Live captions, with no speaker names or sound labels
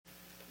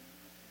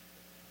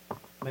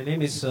My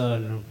name is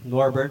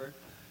Norbert.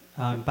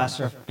 I'm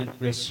pastor of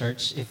Grace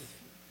Church. If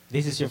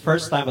this is your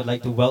first time, I'd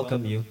like to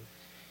welcome you.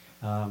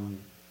 Um,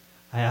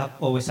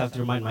 always have to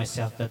remind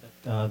myself that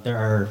there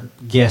are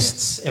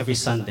guests every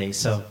Sunday,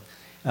 so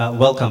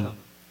welcome.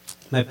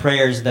 My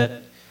prayer is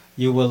that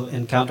you will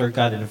encounter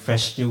God in a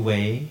fresh new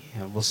way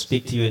and will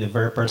speak to you in a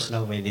very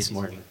personal way this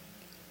morning.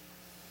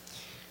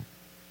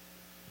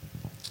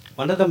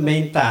 One of the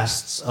main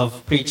tasks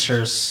of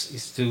preachers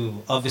is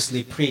to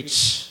obviously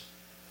preach,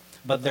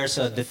 but there's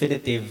a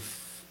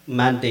definitive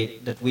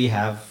mandate that we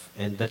have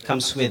and that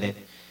comes with it.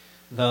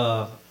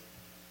 The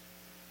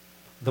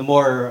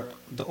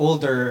the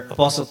older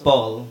Apostle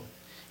Paul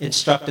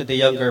instructed the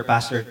younger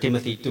Pastor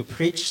Timothy to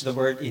preach the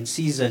word in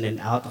season and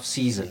out of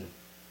season.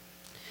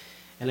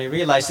 And I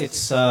realize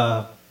it's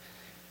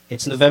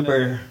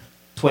November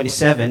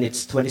 27.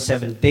 It's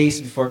 27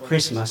 days before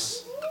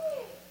Christmas,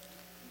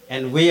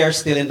 and we are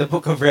still in the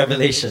book of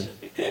Revelation.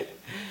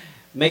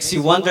 Makes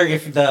you wonder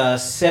if the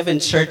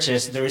 7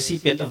 churches, the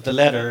recipient of the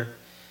letter,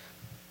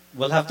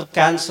 will have to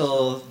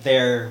cancel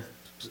their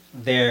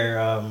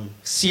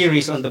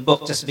series on the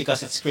book just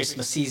because it's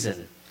Christmas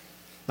season.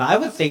 Now, I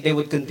would think they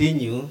would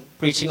continue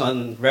preaching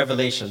on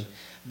Revelation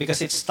because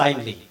it's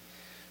timely.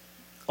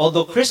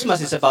 Although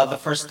Christmas is about the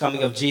first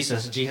coming of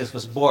Jesus, Jesus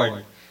was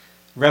born,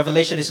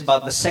 Revelation is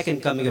about the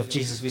second coming of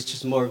Jesus, which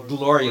is more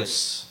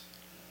glorious.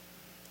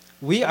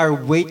 We are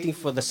waiting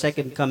for the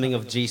second coming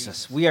of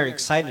Jesus. We are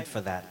excited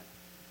for that.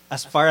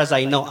 As far as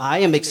I know, I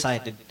am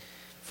excited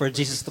for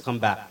Jesus to come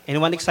back.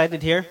 Anyone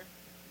excited here?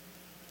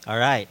 All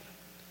right.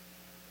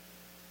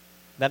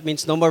 That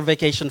means no more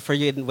vacation for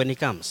you when he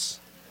comes.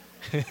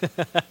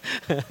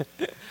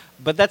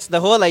 But that's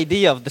the whole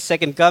idea of the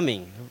second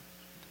coming,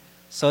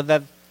 so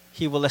that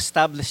he will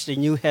establish the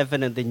new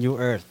heaven and the new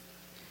earth.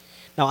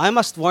 Now, I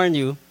must warn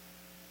you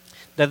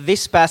that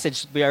this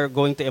passage we are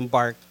going to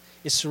embark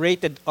is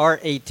rated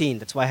R18.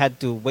 That's why I had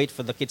to wait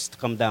for the kids to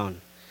come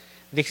down.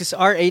 This is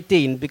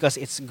R18 because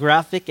it's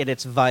graphic and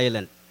it's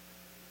violent.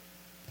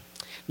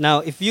 Now,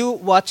 if you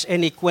watch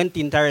any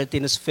Quentin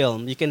Tarantino's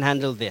film, you can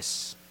handle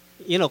this.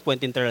 You know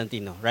Quentin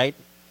Tarantino, right?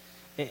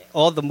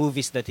 All the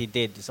movies that he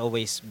did is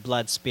always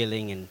blood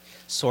spilling and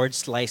sword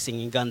slicing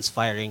and guns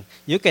firing.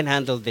 You can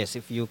handle this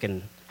if you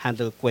can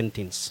handle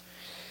Quentin's.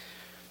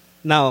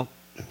 Now,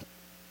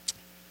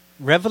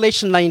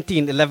 Revelation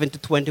 19:11 to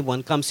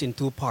 21 comes in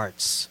 2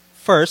 parts.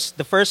 First,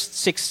 the first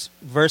 6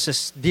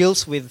 verses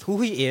deals with who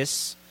he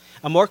is,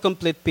 a more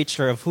complete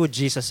picture of who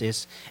Jesus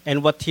is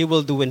and what he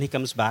will do when he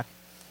comes back.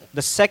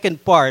 The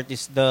second part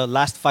is the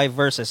last 5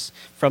 verses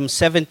from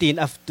 17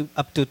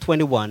 up to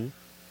 21,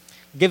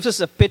 gives us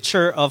a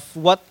picture of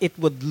what it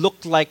would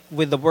look like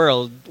with the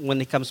world when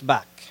he comes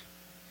back.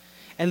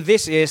 And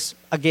this is,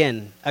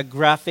 again, a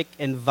graphic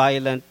and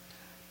violent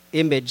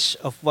image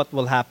of what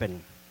will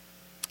happen.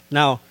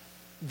 Now,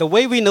 the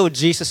way we know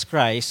Jesus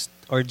Christ,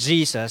 or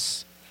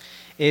Jesus,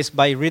 is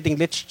by reading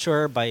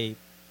literature, by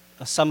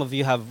some of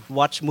you have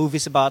watched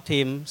movies about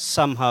him.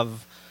 Some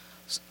have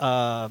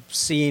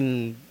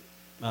seen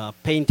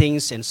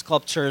paintings and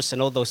sculptures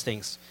and all those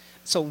things.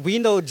 So we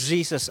know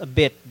Jesus a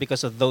bit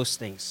because of those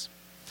things.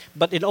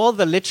 But in all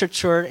the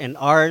literature and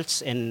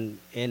arts and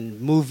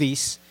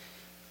movies,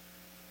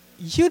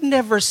 you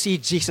never see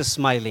Jesus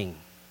smiling.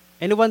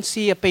 Anyone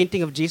see a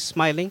painting of Jesus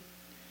smiling?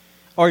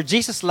 Or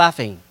Jesus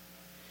laughing?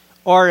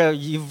 Or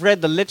you've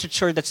read the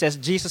literature that says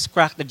Jesus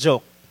cracked a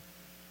joke?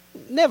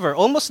 Never,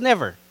 almost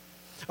never.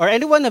 Or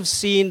anyone have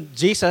seen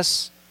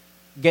Jesus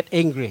get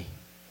angry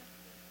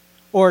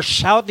or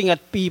shouting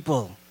at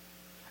people?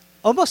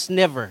 Almost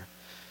never.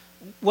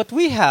 What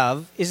we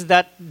have is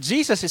that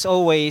Jesus is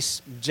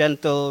always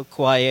gentle,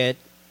 quiet,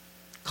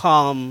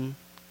 calm,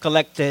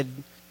 collected,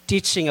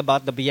 teaching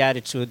about the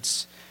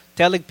Beatitudes,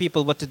 telling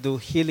people what to do,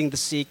 healing the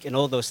sick, and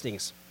all those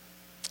things.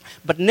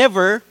 But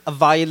never a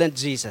violent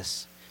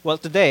Jesus. Well,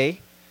 today,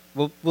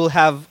 we'll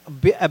have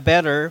a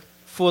better,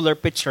 fuller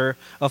picture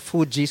of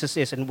who Jesus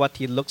is and what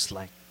he looks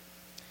like.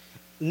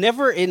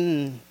 Never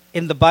in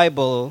the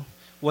Bible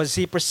was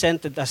he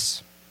presented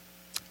as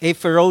a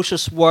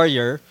ferocious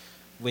warrior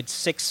with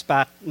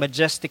 6-pack,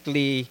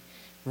 majestically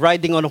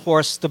riding on a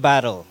horse to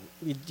battle.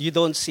 You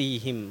don't see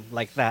him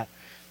like that.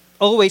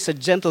 Always a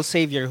gentle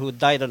savior who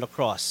died on a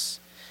cross.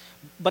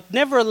 But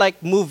never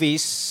like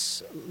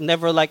movies,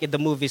 never like in the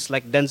movies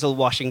like Denzel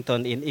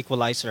Washington in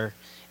Equalizer,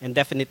 and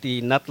definitely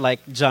not like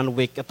John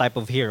Wick, a type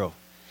of hero.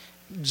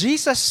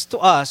 Jesus, to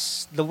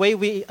us, the way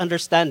we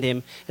understand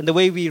him and the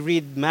way we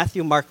read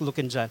Matthew, Mark, Luke,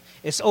 and John,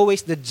 is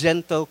always the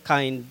gentle,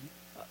 kind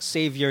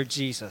Savior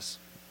Jesus.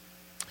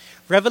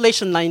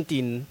 Revelation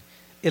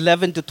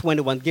 19:11 to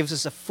 21 gives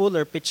us a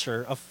fuller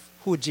picture of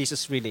who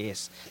Jesus really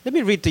is. Let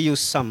me read to you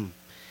some,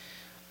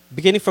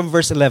 beginning from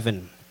verse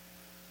 11.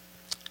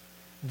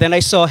 Then I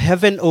saw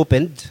heaven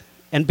opened,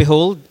 and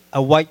behold,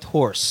 a white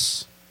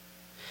horse.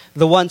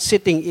 The one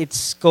sitting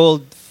is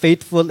called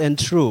Faithful and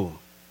True,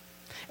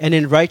 and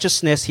in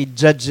righteousness he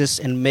judges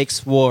and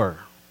makes war.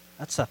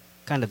 That's a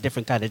kind of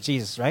different kind of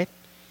Jesus, right?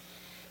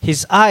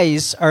 His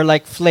eyes are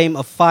like flame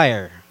of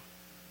fire,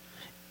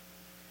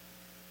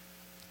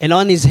 And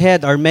on his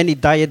head are many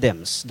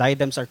diadems.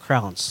 Diadems are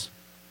crowns.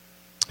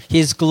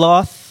 His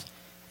cloth,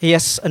 he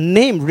has a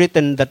name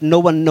written that no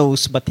one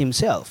knows but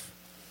himself.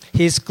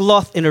 He is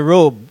clothed in a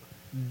robe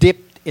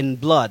dipped in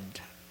blood.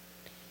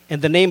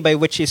 And the name by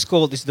which he is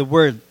called is the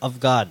Word of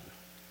God.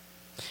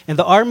 And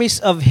the armies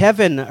of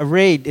heaven,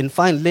 arrayed in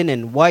fine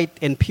linen, white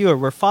and pure,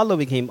 were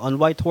following him on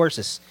white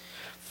horses.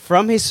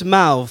 From his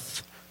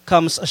mouth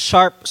comes a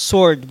sharp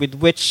sword with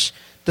which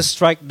to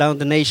strike down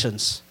the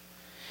nations.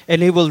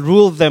 And he will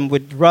rule them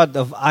with rod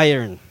of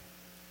iron.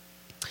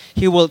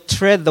 He will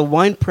tread the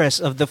winepress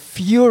of the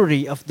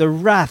fury of the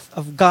wrath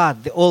of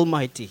God the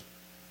Almighty.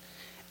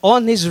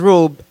 On his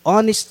robe,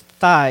 on his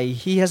thigh,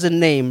 he has a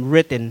name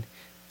written,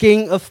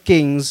 King of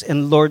Kings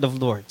and Lord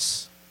of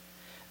Lords.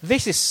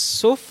 This is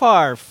so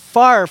far,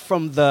 far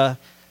from the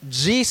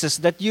Jesus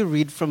that you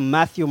read from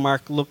Matthew,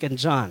 Mark, Luke, and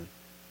John.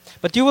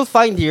 But you will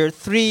find here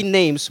 3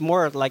 names,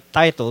 more like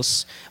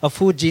titles, of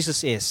who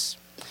Jesus is.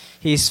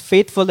 He is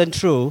faithful and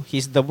true. He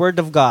is the Word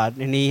of God,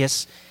 and he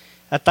has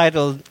a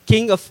title,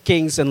 King of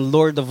Kings and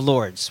Lord of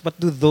Lords. What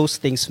do those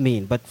things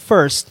mean? But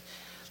first,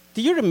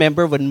 do you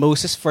remember when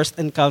Moses first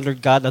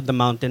encountered God on the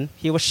mountain?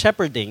 He was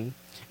shepherding,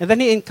 and then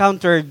he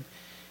encountered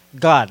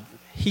God.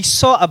 He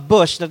saw a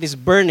bush that is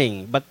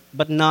burning,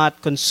 but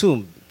not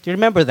consumed. Do you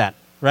remember that,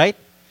 right?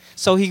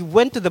 So he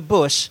went to the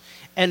bush,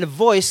 and a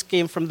voice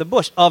came from the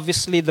bush.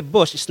 Obviously, the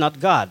bush is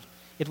not God.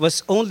 It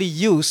was only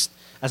used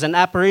as an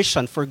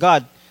apparition for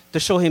God to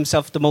show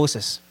himself to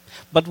Moses.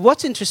 But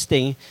what's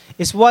interesting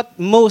is what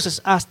Moses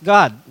asked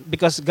God,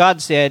 because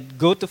God said,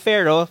 go to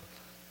Pharaoh,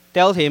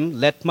 tell him,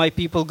 let my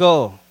people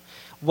go.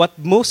 What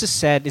Moses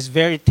said is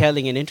very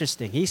telling and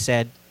interesting. He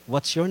said,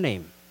 what's your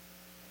name?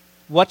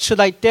 What should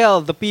I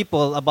tell the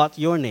people about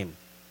your name?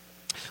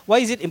 Why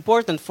is it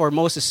important for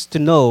Moses to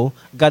know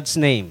God's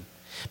name?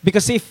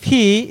 Because if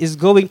he is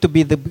going to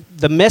be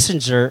the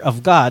messenger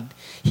of God,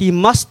 he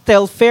must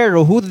tell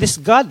Pharaoh who this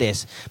God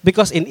is.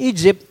 Because in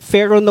Egypt,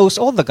 Pharaoh knows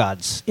all the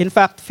gods. In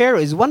fact, Pharaoh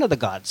is one of the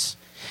gods.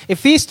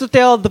 If he is to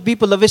tell the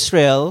people of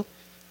Israel,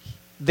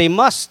 they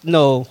must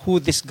know who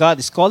this God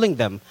is calling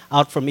them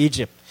out from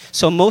Egypt.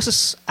 So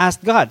Moses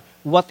asked God,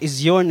 what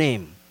is your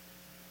name?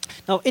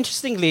 Now,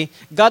 interestingly,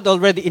 God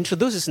already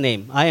introduced his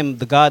name. I am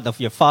the God of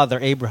your father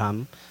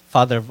Abraham,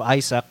 father of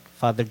Isaac,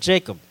 father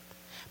Jacob.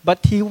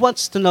 But he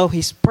wants to know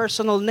his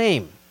personal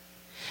name.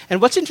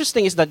 And what's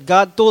interesting is that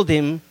God told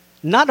him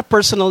not a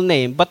personal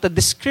name, but a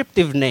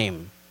descriptive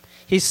name.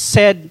 He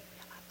said,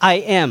 I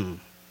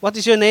am. What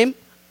is your name?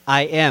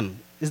 I am.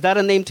 Is that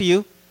a name to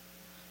you?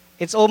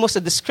 It's almost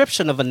a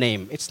description of a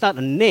name. It's not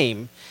a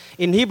name.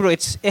 In Hebrew,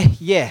 it's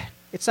Ehyeh.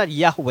 It's not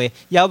Yahweh.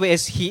 Yahweh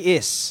is He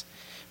is.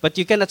 But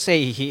you cannot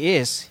say He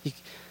is.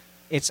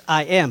 It's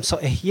I am. So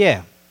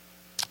Ehyeh.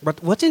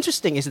 But what's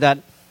interesting is that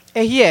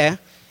Ehyeh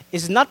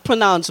is not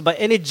pronounced by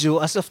any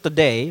Jew as of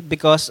today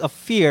because of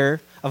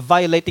fear of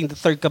violating the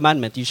 3rd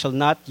commandment. You shall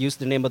not use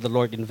the name of the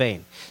Lord in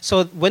vain.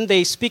 So when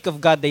they speak of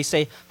God, they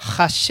say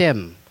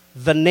Hashem,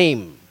 the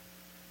name.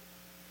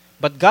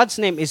 But God's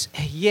name is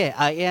Ehyeh,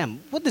 I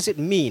am. What does it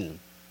mean?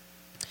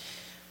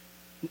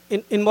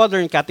 In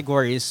modern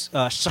categories,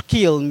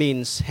 Shakil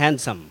means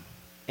handsome.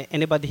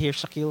 Anybody here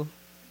Shakil?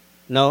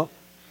 No?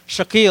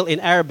 Shakil in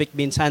Arabic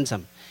means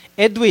handsome.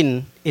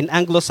 Edwin in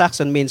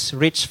Anglo-Saxon means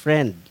rich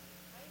friend.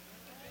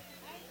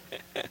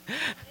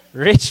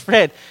 Rich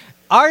friend.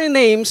 Our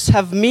names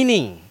have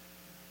meaning.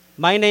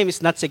 My name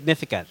is not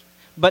significant.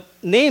 But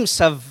names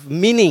have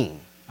meaning.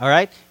 All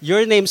right?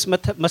 Your names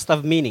must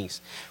have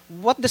meanings.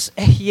 What does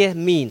Ehyeh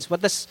means?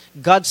 What does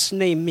God's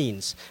name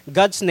means?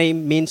 God's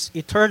name means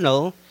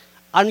eternal,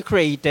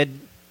 uncreated.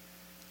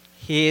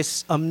 He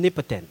is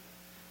omnipotent.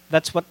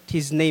 That's what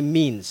his name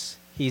means.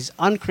 He's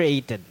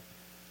uncreated.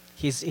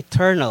 He's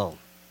eternal.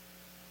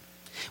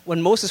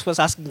 When Moses was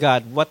asking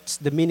God, what's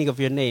the meaning of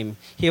your name?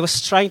 He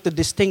was trying to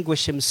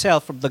distinguish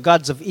himself from the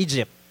gods of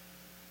Egypt.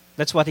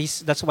 That's why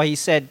he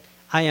said,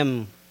 I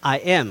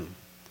am,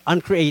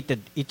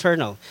 uncreated,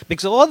 eternal.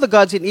 Because all the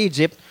gods in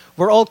Egypt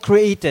were all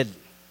created.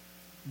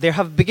 They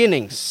have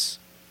beginnings.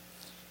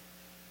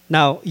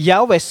 Now,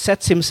 Yahweh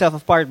sets himself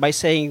apart by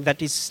saying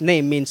that his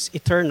name means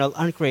eternal,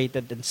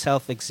 uncreated, and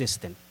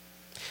self-existent.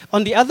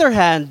 On the other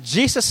hand,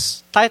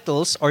 Jesus'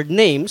 titles or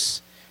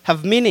names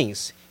have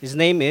meanings. His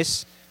name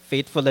is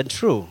faithful and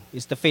true.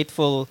 He's the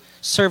faithful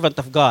servant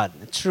of God,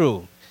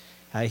 true.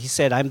 He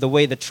said, I'm the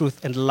way, the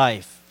truth, and the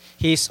life.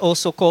 He is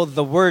also called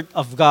the Word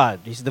of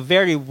God. He's the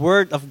very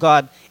Word of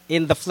God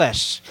in the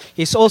flesh.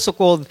 He's also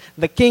called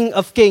the King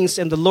of Kings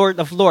and the Lord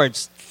of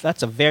Lords.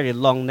 That's a very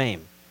long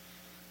name.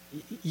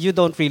 You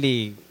don't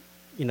really,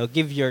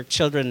 give your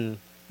children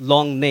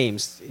long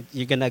names.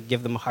 You're going to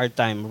give them a hard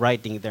time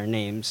writing their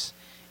names.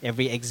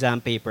 Every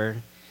exam paper.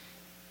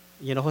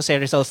 You know Jose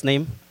Rizal's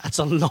name? That's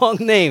a long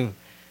name.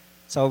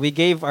 So we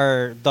gave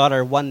our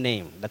daughter one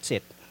name. That's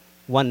it.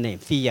 One name.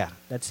 Thea.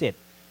 That's it.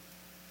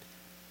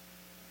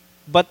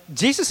 But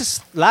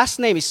Jesus' last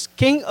name is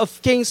King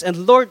of Kings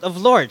and Lord of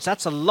Lords.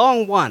 That's a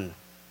long one.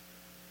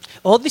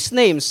 All these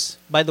names,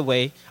 by the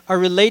way, are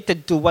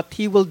related to what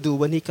he will do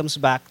when he comes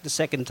back the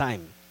second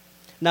time.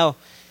 Now,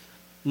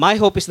 My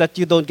hope is that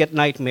you don't get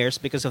nightmares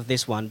because of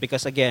this one,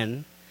 because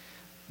again,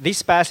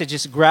 this passage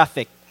is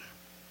graphic.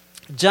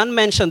 John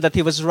mentioned that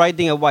he was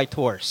riding a white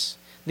horse.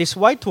 This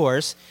white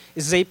horse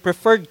is a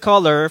preferred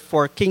color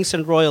for kings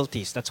and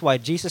royalties. That's why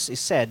Jesus is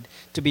said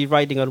to be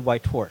riding on a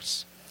white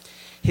horse.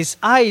 His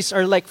eyes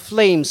are like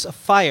flames of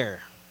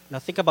fire. Now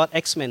think about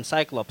X-Men,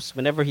 Cyclops.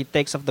 Whenever he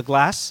takes off the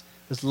glass,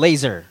 there's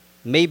laser.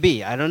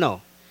 Maybe, I don't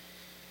know.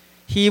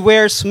 He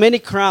wears many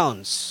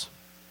crowns.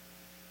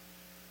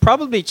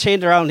 Probably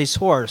chained around his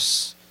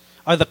horse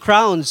are the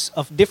crowns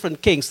of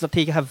different kings that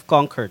he have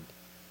conquered.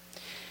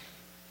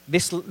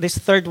 This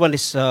third one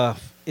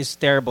is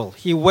terrible.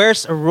 He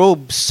wears a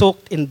robe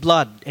soaked in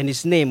blood, and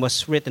his name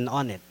was written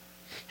on it.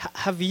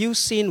 Have you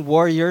seen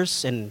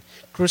warriors and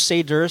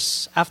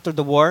crusaders after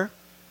the war?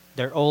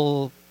 They're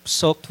all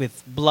soaked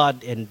with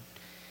blood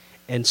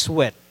and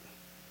sweat.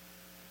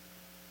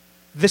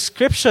 The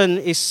description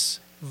is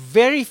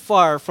very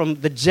far from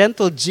the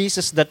gentle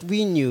Jesus that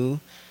we knew,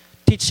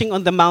 teaching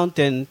on the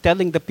mountain,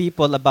 telling the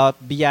people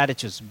about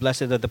Beatitudes.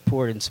 Blessed are the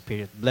poor in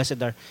spirit.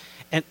 Blessed are...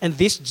 And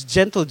this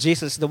gentle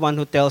Jesus is the one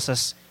who tells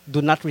us,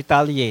 do not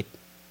retaliate.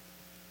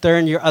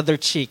 Turn your other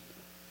cheek.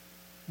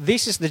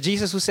 This is the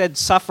Jesus who said,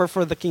 suffer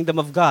for the kingdom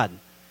of God.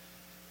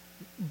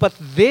 But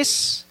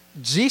this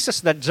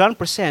Jesus that John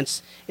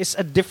presents is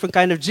a different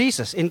kind of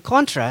Jesus. In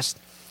contrast,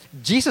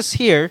 Jesus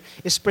here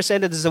is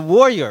presented as a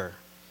warrior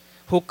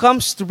who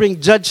comes to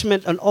bring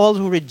judgment on all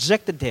who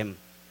rejected him.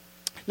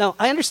 Now,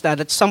 I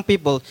understand that some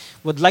people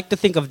would like to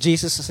think of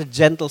Jesus as a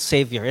gentle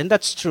Savior, and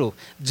that's true.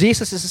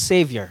 Jesus is a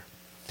Savior.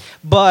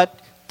 But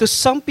to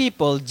some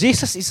people,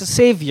 Jesus is a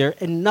Savior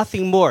and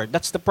nothing more.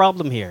 That's the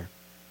problem here.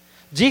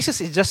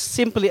 Jesus is just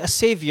simply a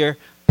Savior,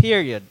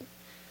 period.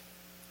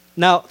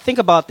 Now, think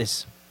about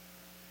this.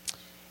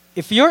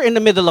 If you're in the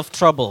middle of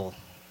trouble,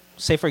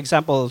 say for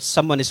example,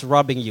 someone is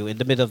robbing you in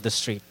the middle of the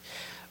street,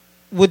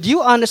 would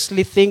you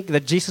honestly think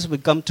that Jesus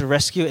would come to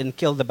rescue and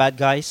kill the bad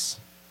guys?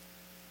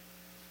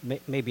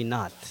 Maybe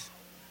not.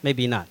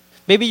 Maybe not.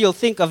 Maybe you'll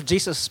think of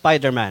Jesus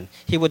Spider-Man.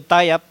 He would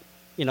tie up,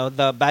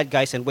 the bad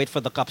guys and wait for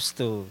the cops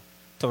to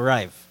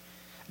arrive.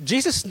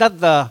 Jesus is not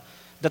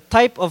the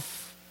type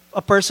of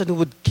a person who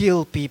would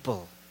kill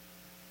people.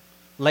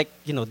 Like,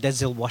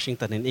 Denzel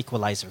Washington in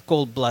Equalizer,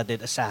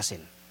 cold-blooded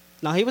assassin.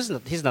 No,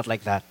 he's not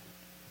like that.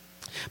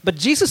 But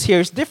Jesus here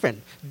is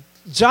different.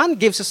 John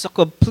gives us a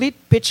complete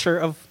picture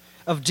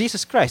of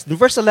Jesus Christ. In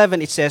verse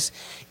 11 it says,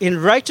 in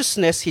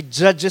righteousness he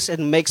judges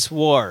and makes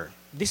war.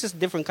 This is a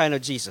different kind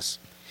of Jesus.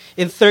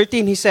 In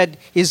 13 he said,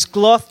 he's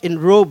clothed in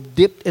robe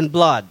dipped in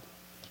blood.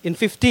 In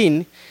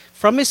 15,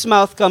 from his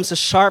mouth comes a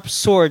sharp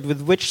sword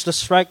with which to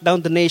strike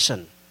down the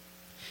nation.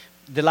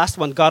 The last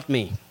one got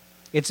me.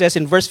 It says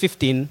in verse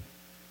 15,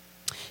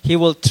 he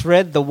will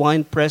tread the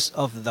winepress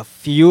of the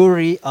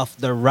fury of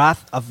the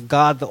wrath of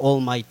God the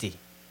Almighty.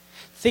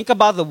 Think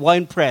about the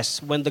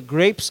winepress when the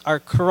grapes are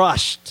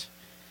crushed.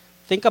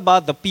 Think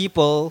about the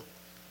people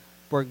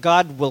where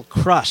God will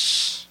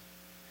crush.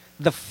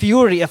 The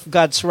fury of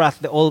God's wrath,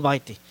 the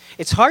Almighty.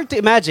 It's hard to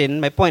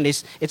imagine, my point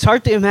is, it's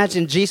hard to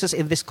imagine Jesus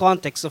in this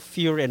context of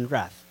fury and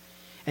wrath.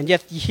 And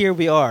yet, here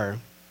we are.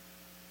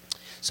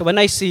 So when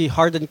I see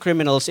hardened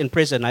criminals in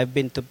prison, I've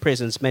been to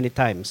prisons many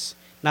times.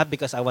 Not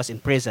because I was in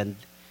prison.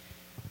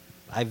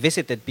 I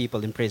visited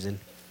people in prison.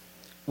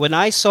 When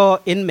I saw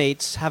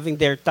inmates having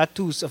their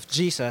tattoos of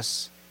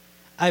Jesus,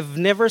 I've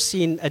never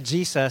seen a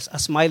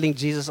smiling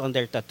Jesus on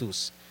their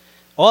tattoos.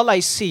 All I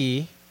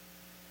see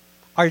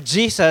are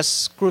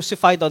Jesus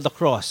crucified on the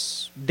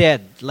cross,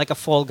 dead, like a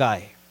fall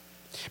guy.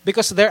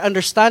 Because their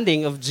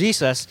understanding of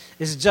Jesus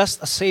is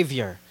just a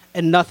Savior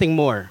and nothing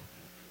more.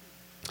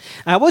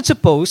 I would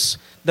suppose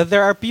that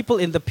there are people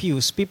in the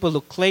pews, people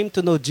who claim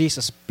to know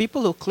Jesus,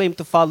 people who claim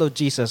to follow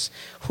Jesus,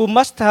 who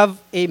must have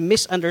a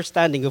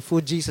misunderstanding of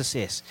who Jesus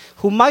is,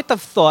 who might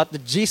have thought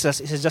that Jesus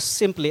is just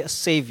simply a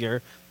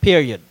Savior,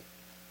 period.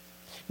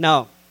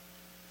 Now,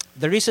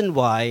 the reason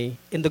why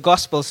in the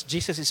Gospels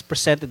Jesus is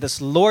presented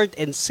as Lord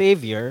and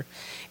Savior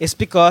is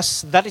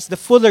because that is the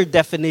fuller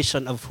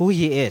definition of who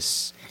He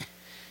is.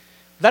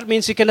 That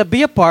means you cannot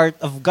be a part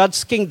of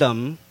God's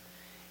kingdom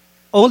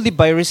only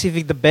by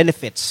receiving the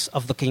benefits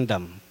of the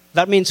kingdom.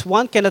 That means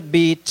one cannot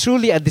be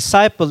truly a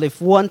disciple if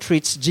one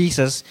treats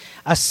Jesus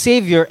as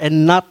Savior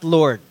and not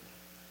Lord.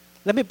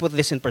 Let me put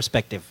this in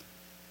perspective.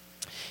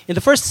 In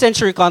the first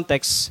century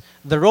context,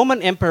 the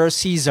Roman Emperor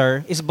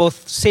Caesar is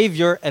both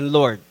Savior and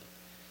Lord.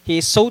 He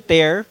is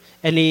Soter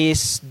and he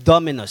is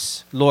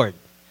Dominus, Lord.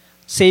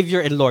 Savior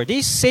and Lord. He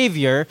is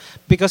Savior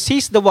because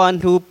he's the one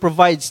who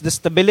provides the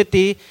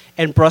stability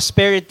and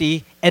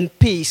prosperity and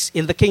peace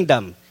in the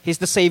kingdom. He's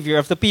the Savior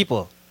of the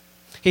people.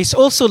 He's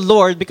also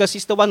Lord because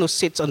he's the one who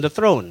sits on the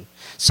throne.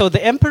 So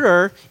the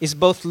emperor is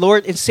both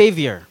Lord and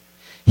Savior.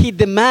 He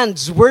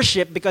demands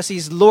worship because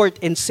he's Lord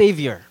and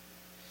Savior.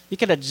 You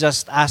cannot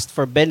just ask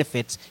for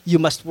benefits. You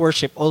must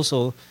worship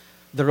also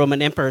the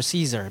Roman Emperor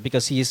Caesar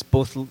because he is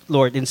both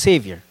Lord and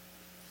Savior.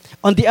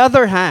 On the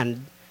other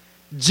hand,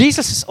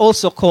 Jesus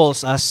also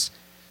calls us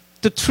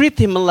to treat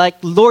him like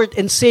Lord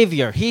and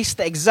Savior. He's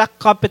the exact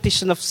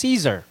competition of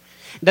Caesar.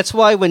 That's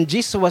why when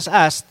Jesus was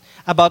asked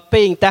about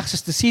paying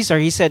taxes to Caesar,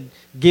 he said,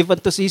 give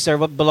unto Caesar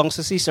what belongs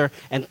to Caesar,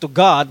 and to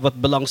God what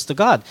belongs to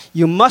God.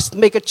 You must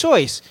make a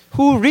choice.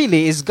 Who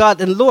really is God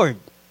and Lord?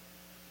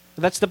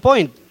 That's the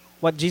point,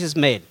 what Jesus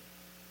made.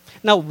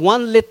 Now,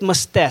 one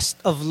litmus test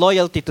of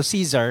loyalty to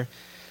Caesar,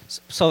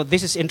 so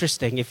this is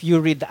interesting. If you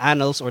read the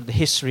annals or the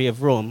history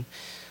of Rome,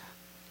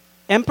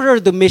 Emperor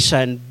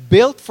Domitian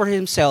built for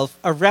himself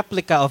a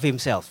replica of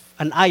himself,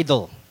 an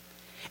idol.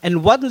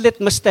 And one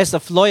litmus test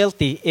of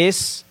loyalty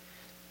is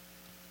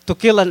to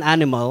kill an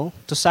animal,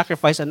 to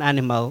sacrifice an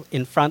animal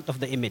in front of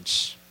the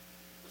image.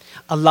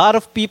 A lot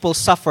of people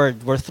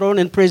suffered, were thrown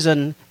in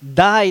prison,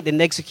 died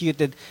and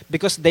executed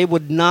because they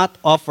would not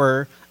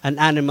offer an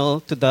animal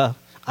to the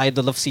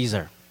idol of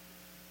Caesar.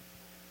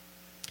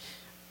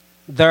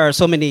 There are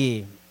so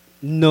many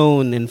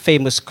known and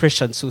famous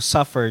Christians who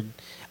suffered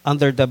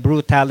under the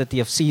brutality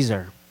of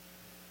Caesar.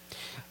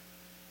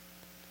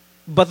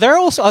 But there are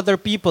also other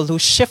people who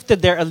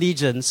shifted their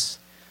allegiance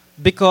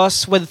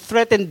because when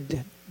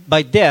threatened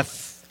by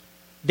death,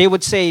 they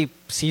would say,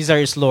 Caesar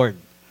is Lord.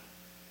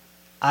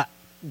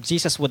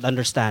 Jesus would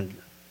understand.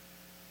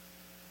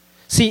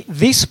 See,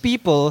 these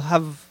people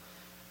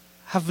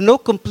have no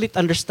complete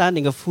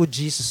understanding of who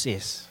Jesus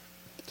is.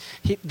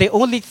 They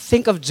only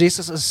think of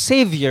Jesus as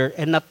Savior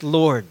and not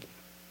Lord.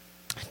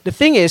 The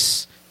thing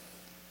is,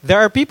 there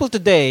are people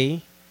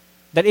today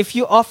that if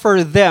you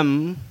offer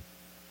them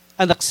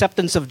an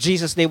acceptance of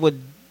Jesus, they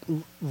would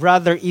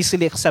rather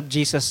easily accept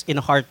Jesus in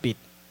a heartbeat.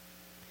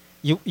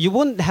 You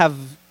won't have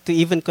to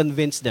even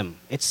convince them.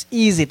 It's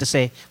easy to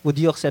say, would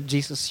you accept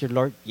Jesus as your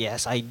Lord?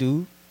 Yes, I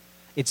do.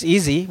 It's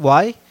easy.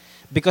 Why?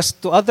 Because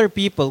to other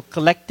people,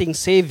 collecting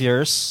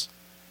saviors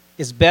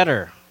is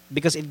better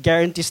because it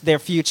guarantees their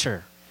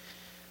future.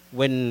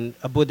 When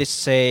a Buddhist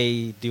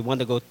say, do you want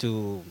to go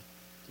to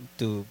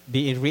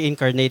be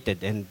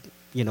reincarnated and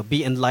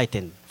be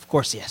enlightened? Of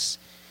course, yes.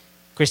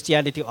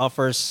 Christianity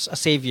offers a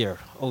savior.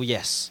 Oh,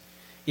 yes.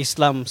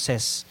 Islam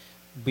says,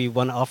 we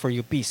want to offer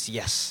you peace.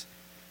 Yes.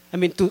 I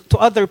mean, to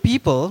other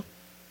people,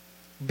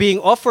 being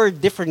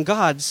offered different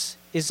gods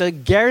is a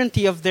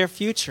guarantee of their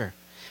future.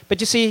 But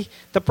you see,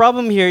 the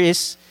problem here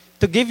is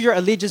to give your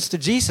allegiance to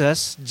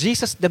Jesus,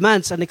 Jesus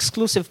demands an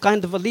exclusive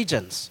kind of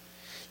allegiance.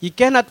 You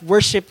cannot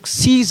worship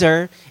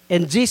Caesar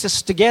and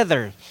Jesus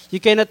together.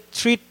 You cannot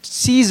treat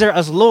Caesar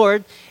as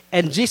Lord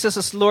and Jesus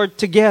as Lord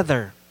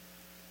together.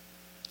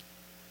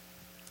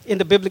 In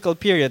the biblical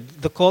period,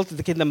 the call to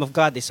the kingdom of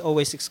God is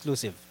always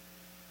exclusive.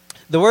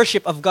 The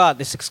worship of God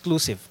is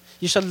exclusive.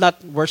 You shall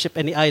not worship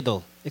any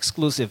idol.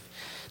 Exclusive.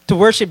 To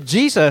worship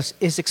Jesus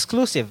is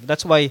exclusive.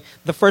 That's why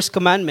the first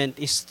commandment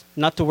is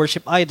not to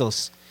worship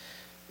idols.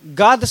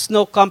 God has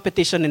no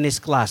competition in His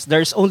class.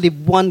 There's only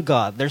one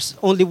God. There's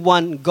only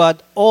one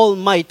God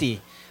Almighty.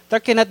 There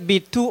cannot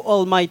be two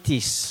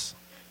Almighties.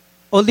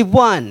 Only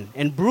one.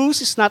 And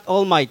Bruce is not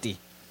Almighty.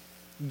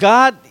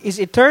 God is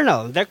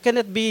eternal. There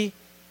cannot be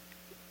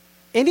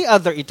any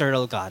other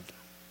eternal God.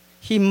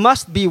 He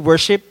must be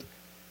worshipped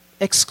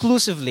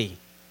exclusively.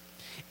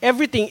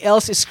 Everything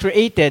else is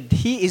created.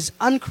 He is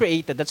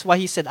uncreated. That's why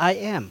He said, I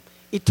am.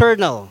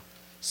 Eternal.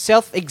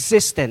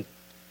 Self-existent.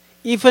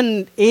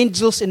 Even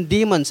angels and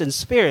demons and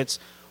spirits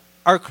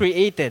are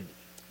created.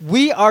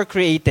 We are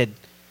created.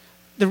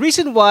 The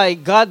reason why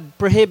God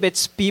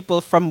prohibits people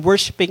from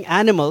worshiping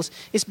animals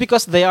is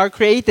because they are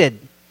created.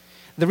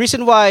 The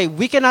reason why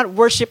we cannot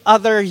worship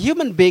other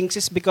human beings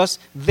is because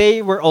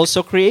they were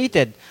also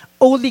created.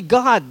 Only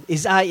God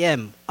is I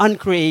am,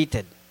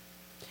 uncreated.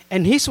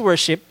 And His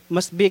worship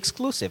must be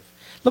exclusive.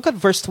 Look at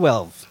verse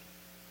 12.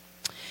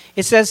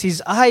 It says,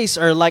 His eyes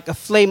are like a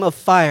flame of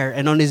fire,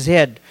 and on His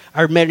head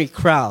are many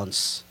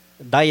crowns,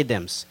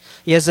 diadems.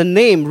 He has a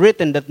name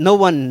written that no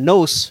one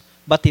knows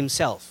but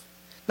Himself.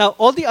 Now,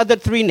 all the other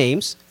three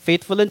names,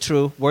 Faithful and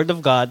True, Word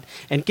of God,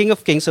 and King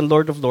of Kings and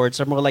Lord of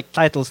Lords, are more like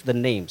titles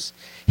than names.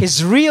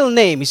 His real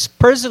name, His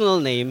personal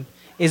name,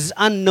 is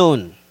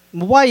unknown.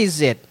 Why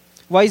is it?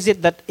 Why is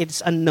it that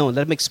it's unknown?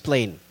 Let me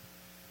explain.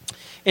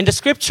 In the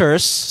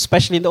scriptures,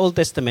 especially in the Old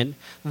Testament,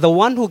 the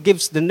one who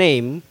gives the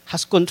name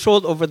has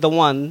control over the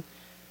one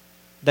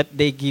that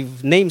they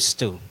give names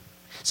to.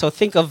 So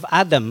think of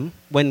Adam,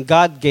 when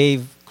God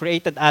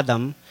created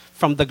Adam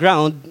from the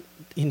ground.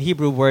 In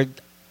Hebrew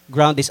word,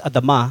 ground is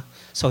Adamah,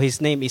 so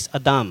his name is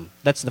Adam.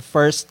 That's the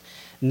first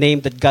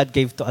name that God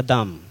gave to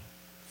Adam.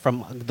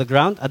 From the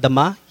ground,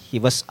 Adamah, he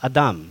was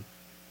Adam.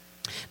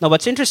 Now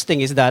what's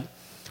interesting is that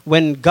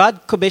when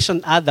God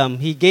commissioned Adam,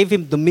 He gave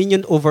him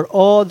dominion over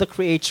all the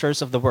creatures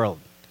of the world.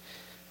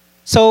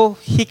 So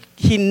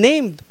he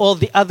named all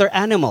the other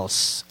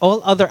animals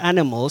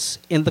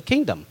in the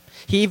kingdom.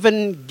 He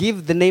even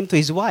gave the name to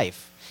his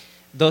wife.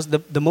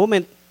 The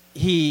moment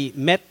he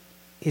met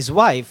his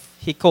wife,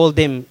 he called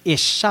him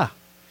Isha.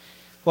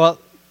 Well,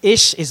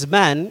 Ish is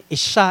man,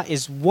 Isha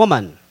is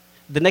woman.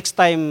 The next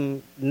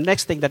thing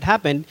that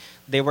happened,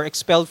 they were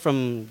expelled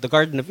from the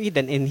Garden of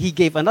Eden, and he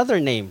gave another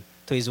name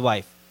to his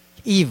wife.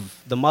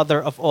 Eve, the mother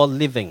of all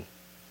living.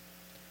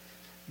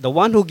 The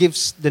one who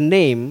gives the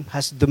name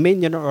has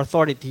dominion or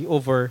authority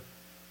over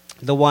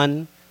the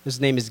one whose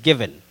name is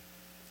given.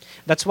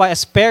 That's why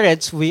as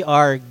parents,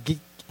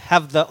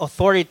 have the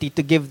authority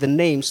to give the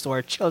names to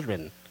our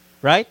children,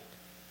 right?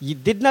 You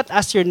did not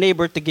ask your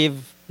neighbor to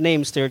give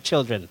names to your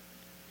children,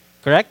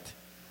 correct?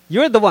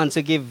 You're the ones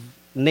who give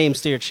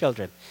names to your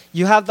children.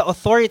 You have the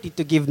authority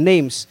to give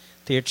names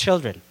to your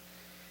children.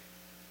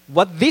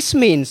 What this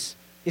means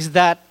is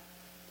that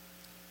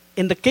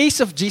in the case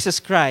of Jesus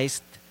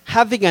Christ,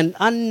 having an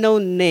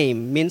unknown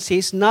name means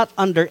he's not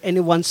under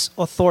anyone's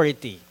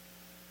authority.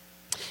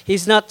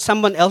 He's not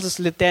someone else's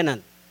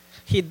lieutenant.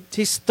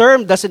 His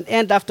term doesn't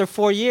end after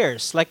 4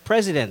 years like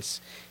presidents.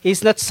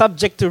 He's not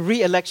subject to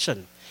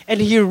re-election.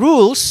 And he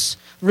rules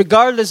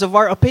regardless of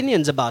our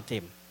opinions about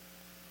him.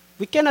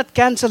 We cannot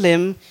cancel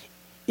him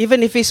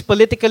even if he's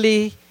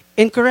politically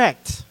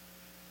incorrect.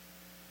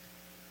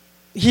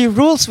 He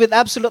rules with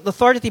absolute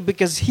authority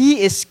because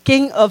he is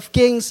King of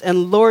kings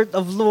and Lord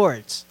of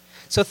lords.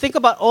 So think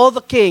about all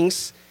the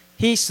kings.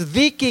 He's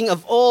the King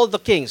of all the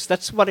kings.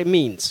 That's what it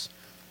means.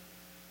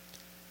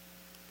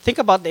 Think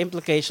about the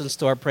implications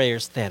to our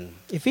prayers then.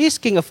 If he is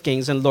King of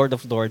kings and Lord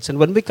of lords, and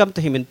when we come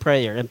to him in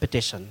prayer and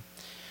petition,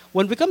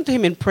 when we come to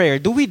him in prayer,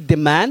 do we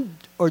demand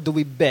or do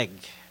we beg?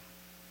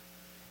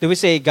 Do we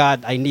say,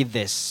 God, I need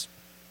this?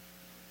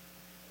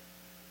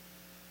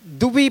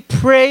 Do we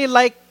pray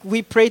like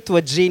we pray to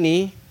a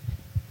genie?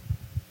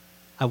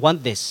 I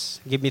want this.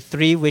 Give me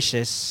 3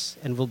 wishes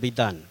and we'll be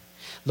done.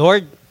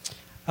 Lord,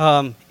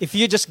 if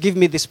you just give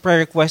me this prayer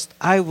request,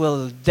 I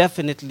will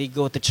definitely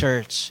go to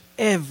church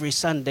every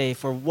Sunday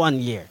for 1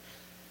 year.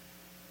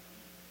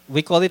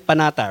 We call it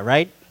panata,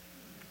 right?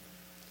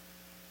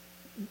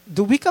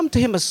 Do we come to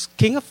him as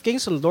King of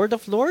kings and Lord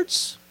of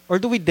lords? Or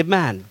do we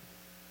demand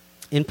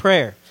in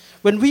prayer?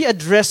 When we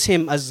address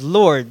him as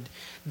Lord,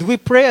 do we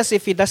pray as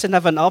if he doesn't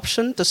have an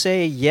option to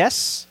say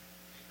yes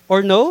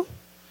or no?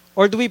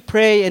 Or do we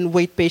pray and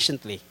wait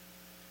patiently?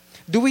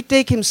 Do we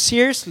take him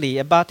seriously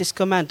about his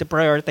command to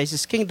prioritize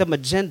his kingdom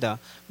agenda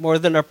more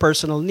than our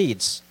personal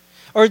needs?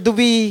 Or do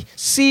we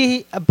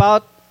think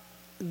about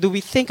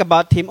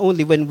him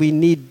only when we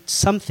need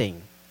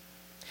something?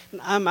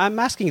 I'm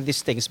asking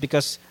these things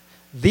because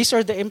these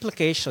are the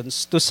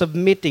implications to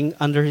submitting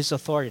under his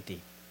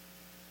authority.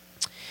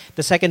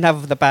 The second half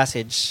of the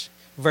passage,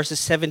 verses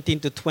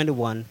 17 to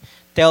 21,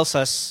 tells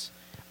us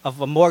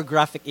of a more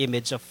graphic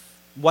image of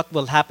what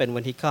will happen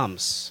when he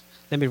comes.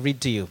 Let me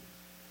read to you.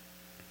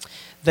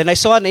 Then I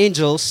saw an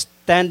angel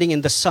standing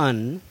in the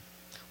sun.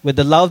 With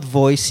a loud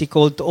voice, he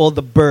called to all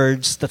the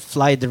birds that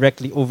fly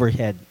directly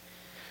overhead.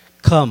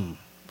 Come,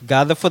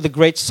 gather for the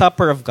great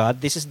supper of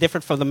God. This is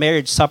different from the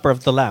marriage supper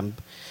of the Lamb.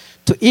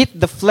 To eat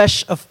the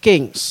flesh of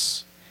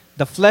kings,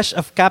 the flesh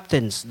of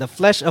captains, the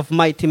flesh of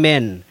mighty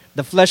men,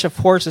 the flesh of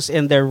horses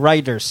and their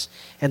riders,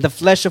 and the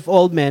flesh of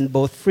all men,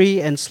 both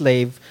free and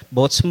slave,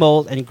 both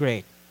small and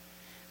great.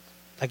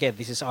 Again,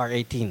 this is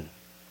R18.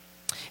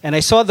 And I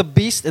saw the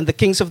beast and the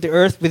kings of the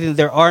earth within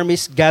their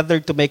armies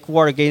gathered to make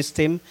war against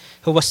him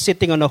who was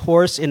sitting on a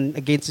horse and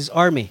against his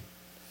army.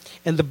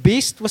 And the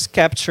beast was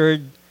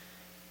captured,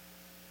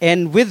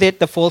 and with it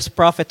the false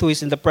prophet who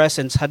is in the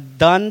presence had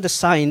done the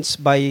signs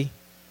by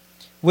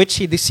which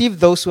he deceived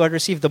those who had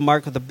received the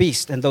mark of the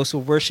beast and those who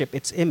worship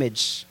its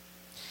image.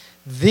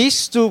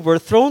 These 2 were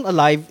thrown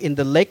alive in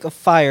the lake of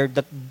fire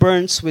that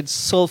burns with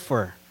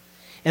sulfur,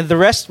 and the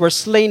rest were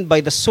slain by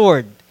the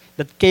sword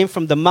that came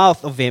from the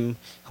mouth of him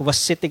who was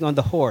sitting on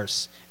the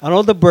horse. And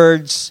all the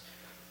birds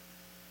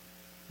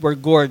were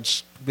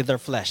gorged with their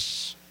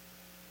flesh.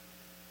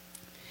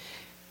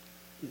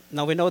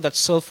 Now we know that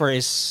sulfur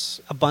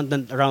is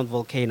abundant around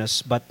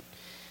volcanoes, but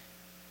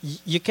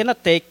you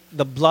cannot take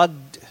the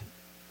blood-soaked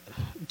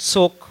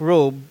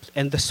robe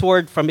and the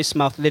sword from his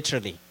mouth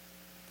literally,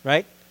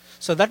 right?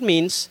 So that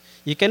means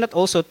you cannot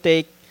also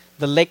take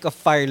the lake of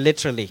fire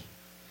literally.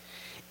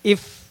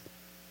 If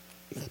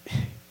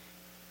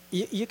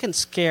you can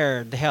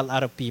scare the hell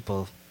out of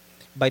people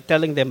by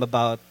telling them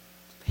about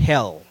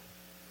hell,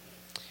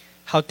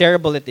 how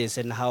terrible it is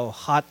and how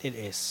hot it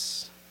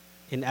is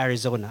in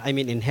Arizona. I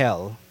mean in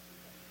hell.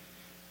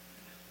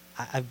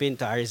 I've been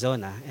to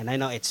Arizona and I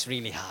know it's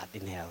really hot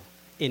in hell,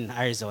 in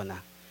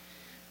Arizona.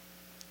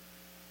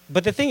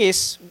 But the thing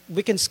is,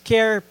 we can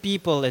scare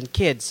people and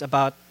kids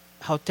about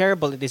how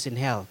terrible it is in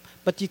hell,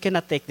 but you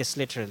cannot take this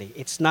literally.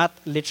 It's not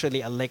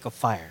literally a lake of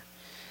fire.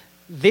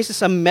 This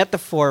is a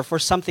metaphor for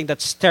something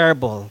that's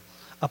terrible,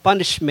 a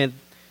punishment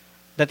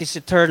that is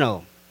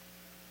eternal.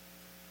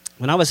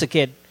 When I was a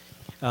kid,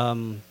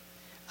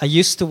 I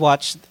used to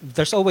watch,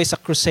 there's always a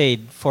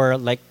crusade for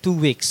like 2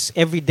 weeks.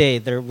 Every day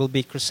there will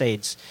be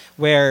crusades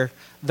where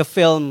the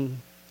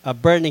film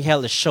Burning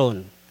Hell is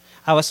shown.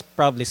 I was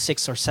probably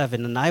 6 or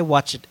 7 and I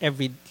watched it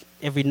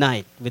every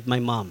night with my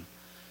mom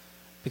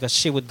because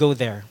she would go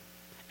there.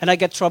 And I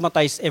get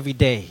traumatized every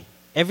day.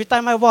 Every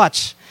time I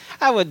watch,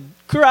 I would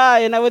cry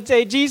and I would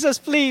say, Jesus,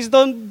 please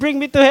don't bring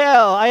me to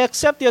hell. I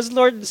accept you as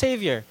Lord and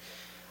Savior.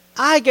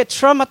 I get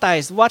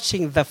traumatized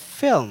watching the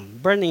film,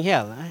 Burning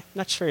Hell. I'm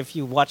not sure if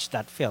you watched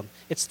that film.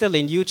 It's still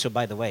in YouTube,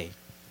 by the way.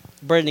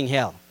 Burning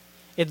Hell.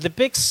 It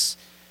depicts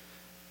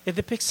It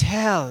depicts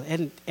hell,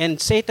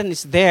 and Satan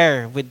is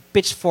there with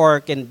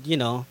pitchfork, and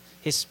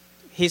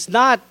he's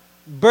not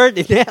burned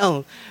in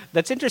hell.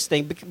 That's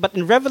interesting. But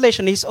in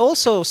Revelation, he's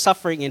also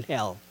suffering in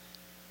hell.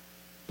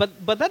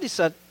 But that is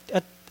a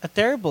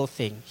terrible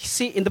thing.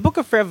 See, in the book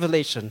of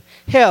Revelation,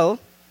 hell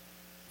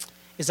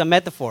is a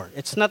metaphor.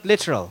 It's not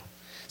literal.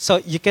 So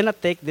you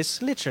cannot take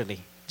this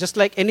literally. Just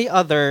like any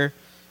other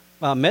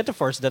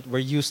metaphors that were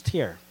used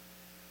here.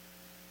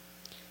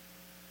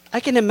 I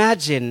can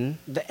imagine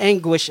the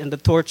anguish and the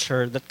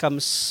torture that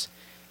comes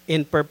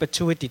in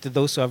perpetuity to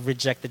those who have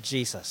rejected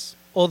Jesus.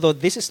 Although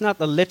this is not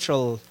a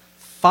literal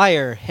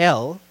fire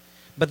hell,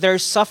 but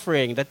there's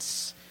suffering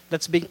that's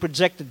being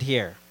projected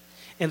here.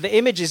 And the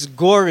image is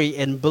gory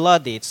and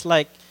bloody. It's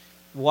like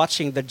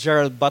watching the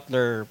Gerald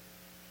Butler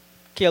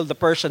kill the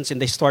Persians in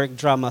the historic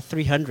drama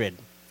 300.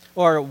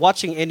 Or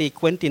watching any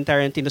Quentin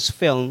Tarantino's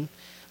film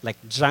like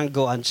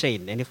Django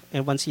Unchained.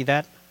 Anyone see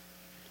that?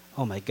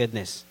 Oh my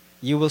goodness.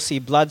 You will see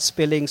blood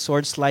spilling,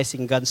 sword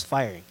slicing, guns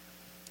firing.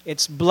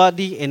 It's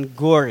bloody and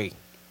gory.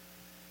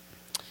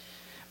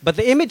 But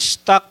the image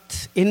stuck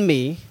in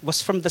me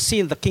was from the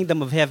scene The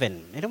Kingdom of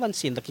Heaven. Anyone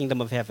seen The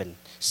Kingdom of Heaven?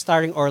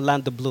 Starring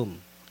Orlando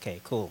Bloom.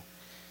 Okay, cool.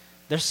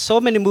 There's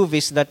so many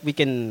movies that we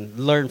can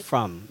learn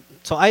from.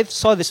 So I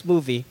saw this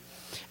movie.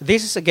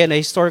 This is again a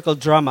historical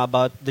drama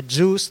about the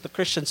Jews, the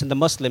Christians, and the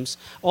Muslims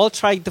all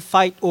trying to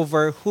fight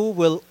over who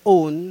will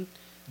own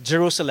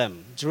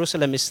Jerusalem.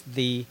 Jerusalem is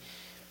the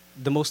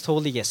most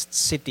holiest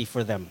city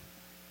for them.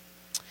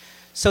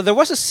 So there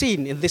was a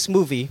scene in this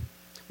movie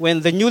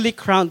when the newly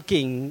crowned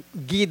king,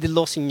 Guy de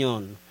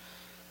Lusignan,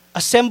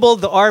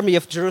 assembled the army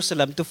of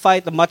Jerusalem to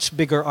fight a much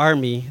bigger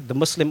army, the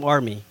Muslim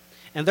army.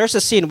 And there's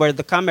a scene where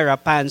the camera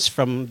pans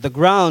from the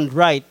ground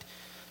right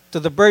to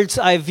the bird's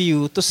eye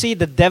view to see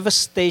the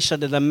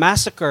devastation and the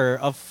massacre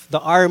of the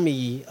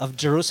army of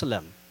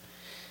Jerusalem.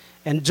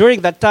 And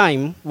during that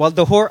time, while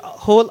the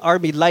whole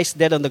army lies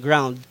dead on the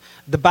ground,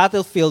 the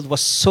battlefield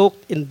was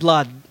soaked in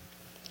blood.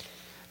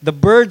 The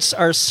birds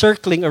are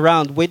circling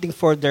around, waiting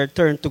for their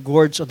turn to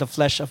gorge on the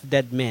flesh of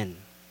dead men.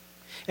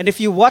 And if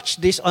you watch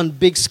this on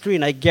big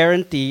screen, I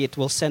guarantee it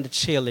will send a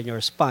chill in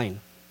your spine.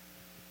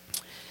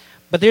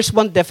 But there's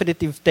one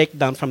definitive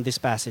takedown from this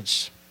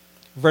passage.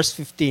 Verse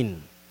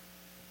 15.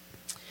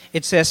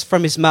 It says,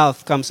 "From his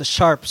mouth comes a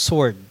sharp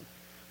sword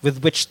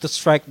with which to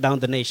strike down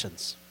the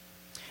nations."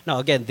 Now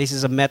again, this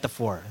is a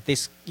metaphor.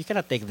 You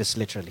cannot take this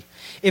literally.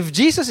 If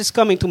Jesus is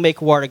coming to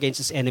make war against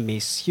his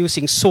enemies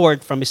using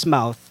sword from his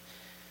mouth,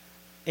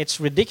 it's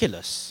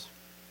ridiculous.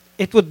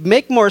 It would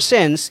make more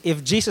sense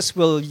if Jesus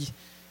will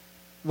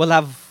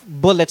have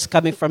bullets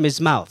coming from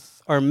his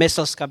mouth or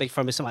missiles coming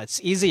from his mouth.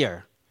 It's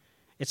easier.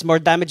 It's more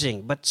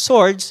damaging. But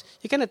swords,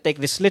 you cannot take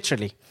this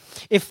literally.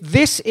 If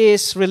this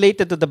is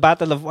related to the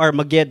Battle of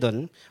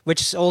Armageddon,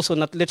 which is also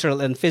not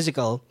literal and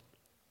physical,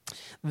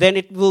 then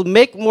it will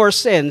make more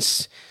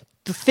sense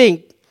to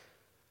think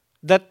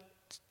that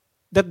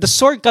the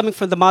sword coming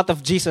from the mouth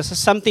of Jesus has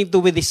something to do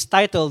with his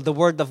title, the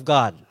Word of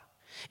God.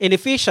 In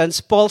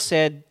Ephesians, Paul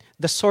said,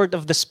 the sword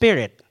of the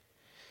Spirit.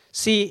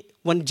 See,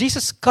 when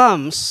Jesus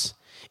comes,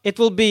 it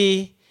will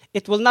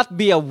not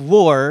be a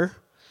war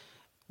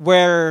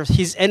where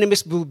his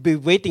enemies will be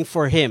waiting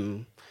for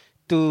him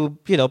to,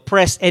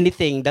 press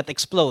anything that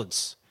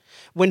explodes.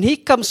 When he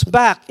comes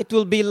back, it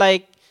will be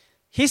like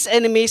his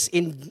enemies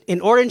in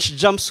orange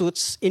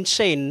jumpsuits in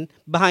chain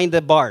behind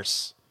the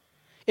bars.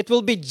 It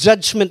will be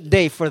judgment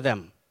day for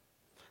them.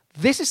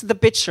 This is the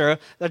picture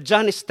that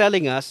John is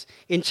telling us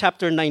in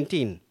chapter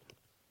 19.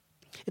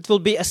 It will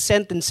be a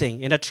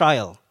sentencing in a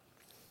trial.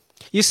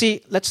 You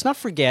see, let's not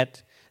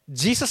forget,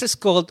 Jesus is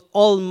called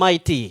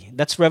Almighty.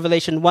 That's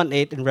Revelation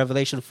 1:8 and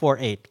Revelation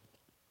 4:8.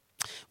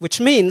 Which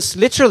means,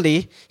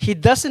 literally, he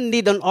doesn't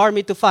need an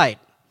army to fight.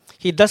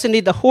 He doesn't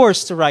need a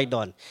horse to ride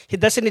on. He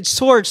doesn't need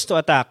swords to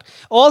attack.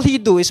 All he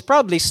do is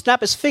probably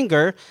snap his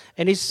finger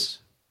and his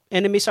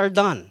enemies are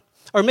done.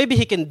 Or maybe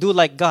he can do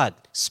like God.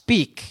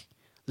 Speak,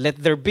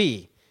 let there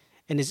be,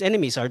 and his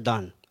enemies are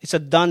done. It's a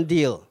done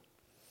deal.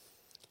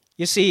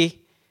 You see,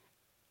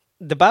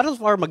 the Battle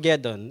of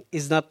Armageddon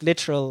is not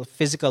literal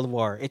physical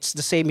war. It's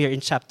the same here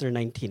in chapter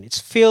 19. It's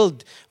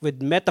filled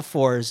with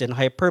metaphors and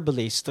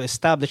hyperboles to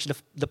establish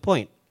the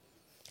point.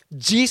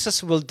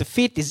 Jesus will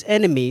defeat his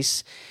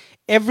enemies.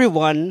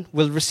 Everyone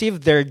will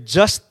receive their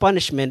just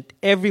punishment.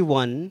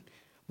 Everyone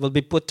will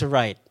be put to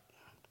right.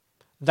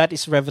 That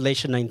is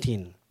Revelation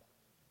 19.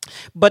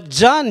 But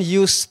John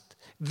used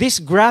these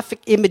graphic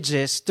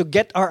images to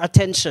get our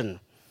attention,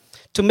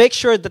 to make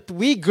sure that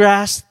we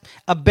grasp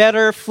a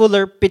better,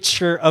 fuller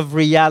picture of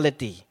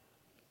reality.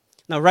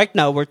 Now, right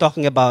now, we're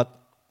talking about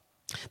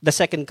the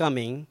second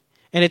coming,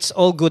 and it's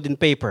all good in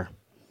paper.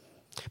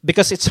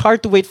 Because it's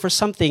hard to wait for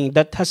something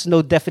that has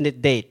no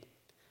definite date.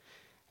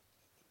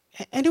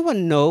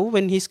 Anyone know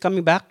when he's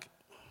coming back?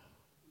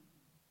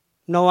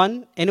 No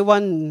one?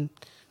 Anyone?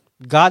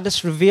 God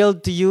has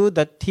revealed to you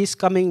that he's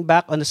coming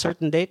back on a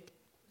certain date?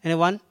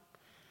 Anyone?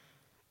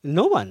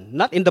 No one.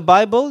 Not in the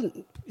Bible.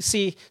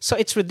 See, so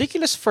it's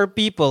ridiculous for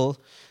people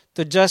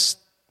to just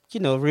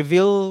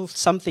reveal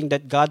something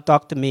that God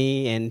talked to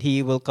me and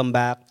he will come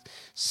back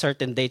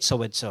certain date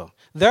so and so.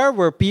 There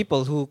were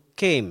people who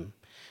came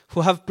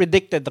who have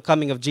predicted the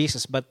coming of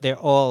Jesus, but they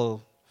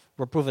all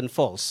were proven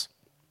false.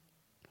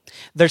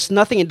 There's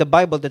nothing in the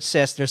Bible that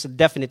says there's a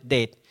definite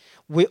date.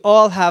 We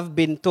all have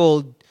been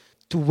told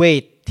to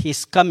wait.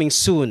 He's coming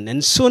soon.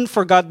 And soon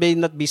for God may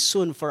not be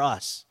soon for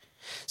us.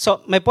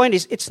 So my point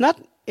is, it's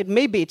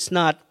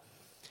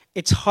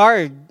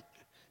hard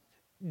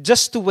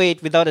just to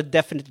wait without a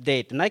definite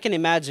date. And I can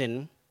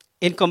imagine,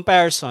 in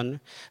comparison,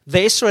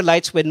 the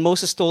Israelites, when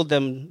Moses told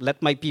them,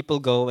 let my people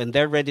go, and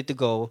they're ready to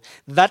go,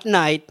 that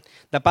night,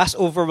 the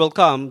Passover will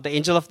come, the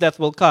angel of death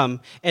will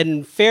come,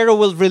 and Pharaoh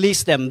will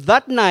release them.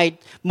 That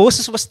night,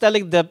 Moses was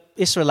telling the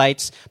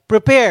Israelites,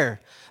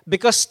 prepare,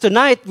 because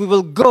tonight we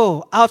will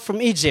go out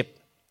from Egypt.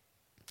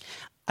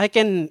 I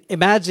can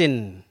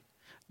imagine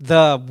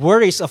the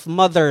worries of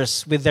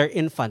mothers with their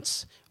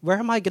infants. Where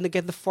am I going to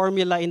get the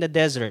formula in the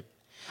desert?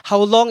 How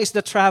long is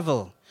the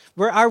travel?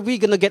 Where are we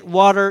going to get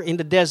water in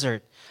the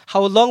desert?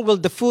 How long will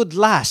the food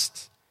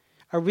last?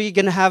 Are we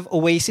going to have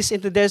oasis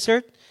in the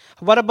desert?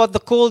 What about the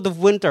cold of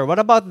winter? What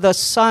about the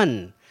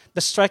sun,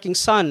 the striking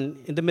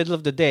sun in the middle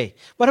of the day?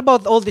 What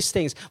about all these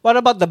things? What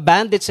about the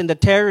bandits and the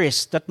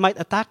terrorists that might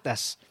attack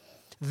us?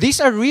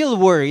 These are real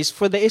worries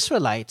for the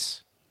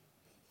Israelites.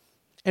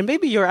 And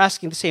maybe you're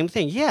asking the same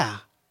thing. Yeah,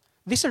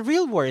 these are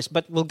real worries,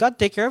 but will God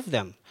take care of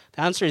them?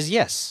 The answer is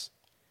yes.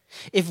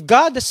 If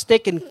God has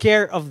taken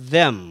care of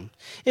them,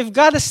 if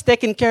God has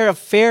taken care of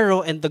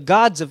Pharaoh and the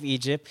gods of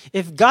Egypt,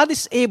 if God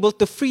is able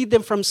to free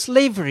them from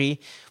slavery,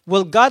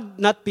 will God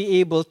not be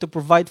able to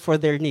provide for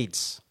their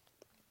needs?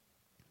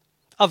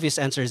 Obvious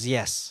answer is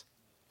yes.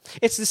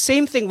 It's the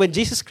same thing when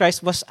Jesus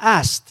Christ was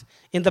asked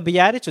in the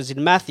Beatitudes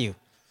in Matthew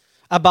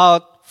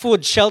about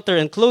food, shelter,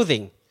 and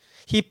clothing.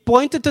 He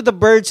pointed to the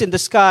birds in the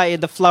sky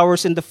and the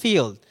flowers in the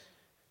field.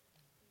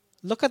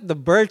 Look at the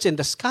birds in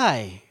the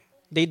sky.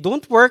 They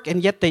don't work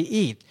and yet they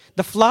eat.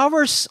 The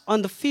flowers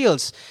on the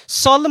fields.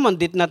 Solomon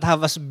did not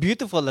have as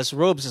beautiful as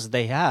robes as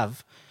they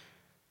have.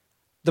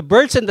 The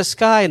birds in the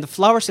sky and the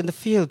flowers in the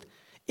field.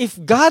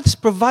 If God's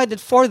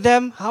provided for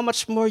them, how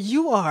much more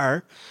you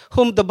are,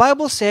 whom the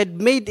Bible said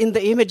made in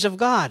the image of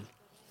God.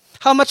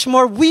 How much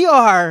more we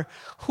are,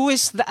 who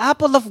is the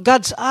apple of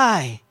God's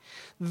eye.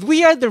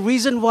 We are the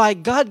reason why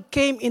God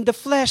came in the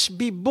flesh,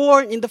 be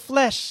born in the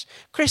flesh,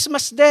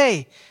 Christmas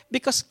Day,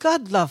 because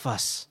God loves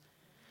us.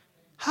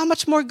 How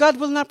much more God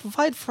will not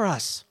provide for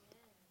us?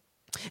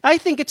 I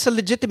think it's a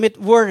legitimate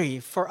worry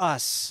for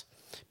us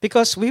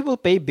because we will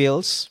pay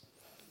bills,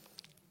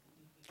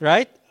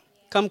 right?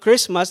 Come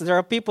Christmas, there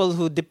are people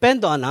who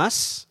depend on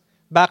us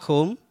back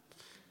home.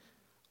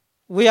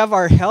 We have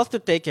our health to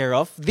take care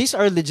of. These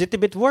are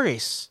legitimate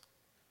worries.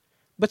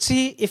 But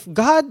see, if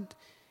God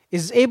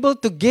is able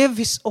to give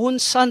His own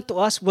Son to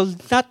us, will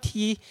not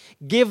He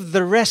give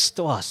the rest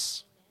to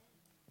us?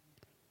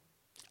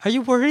 Are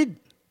you worried?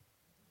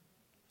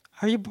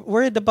 Are you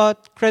worried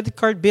about credit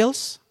card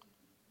bills?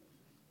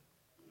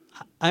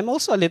 I'm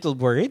also a little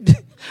worried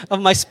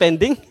of my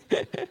spending.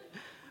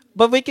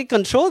 But we can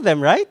control them,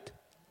 right?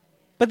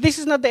 But this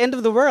is not the end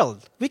of the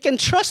world. We can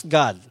trust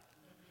God.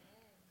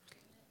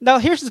 Now,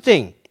 here's the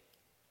thing.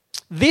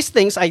 These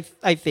things, I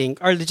think,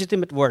 are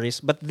legitimate worries,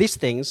 but these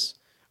things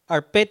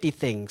are petty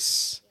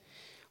things,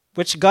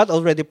 which God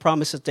already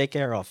promised to take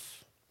care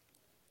of.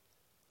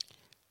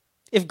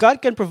 If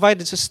God can provide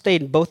and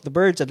sustain both the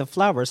birds and the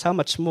flowers, how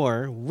much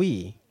more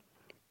we?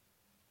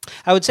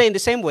 I would say in the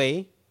same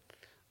way,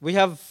 we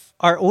have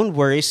our own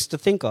worries to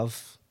think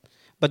of,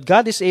 but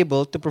God is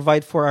able to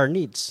provide for our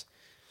needs.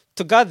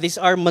 To God, these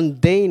are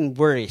mundane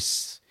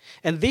worries.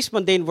 And these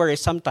mundane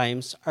worries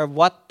sometimes are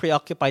what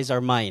preoccupies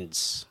our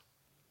minds.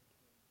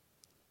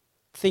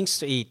 Things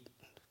to eat,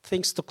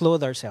 things to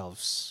clothe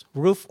ourselves,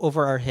 roof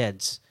over our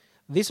heads.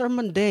 These are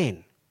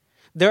mundane.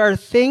 There are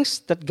things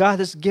that God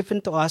has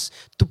given to us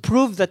to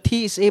prove that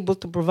He is able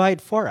to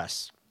provide for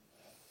us.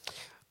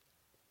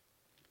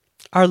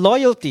 Our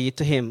loyalty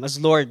to Him as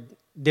Lord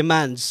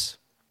demands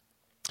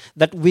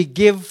that we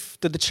give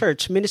to the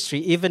church ministry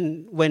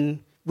even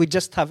when we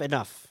just have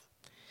enough.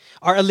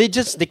 Our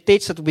allegiance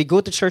dictates that we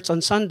go to church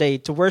on Sunday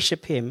to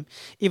worship Him,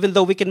 even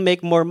though we can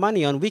make more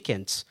money on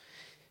weekends.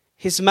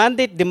 His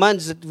mandate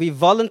demands that we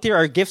volunteer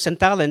our gifts and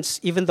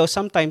talents, even though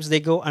sometimes they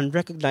go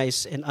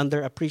unrecognized and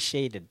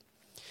underappreciated.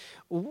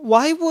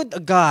 Why would a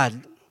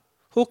God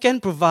who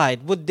can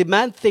provide would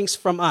demand things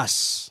from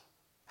us?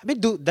 I mean,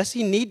 does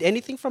He need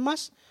anything from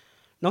us?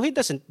 No, He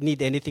doesn't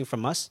need anything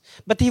from us.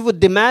 But He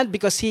would demand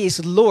because He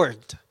is Lord.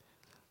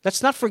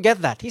 Let's not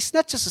forget that. He's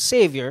not just a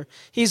Savior.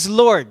 He's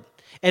Lord.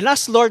 And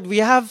us, Lord, we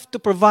have to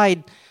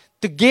provide,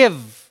 to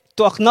give,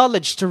 to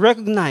acknowledge, to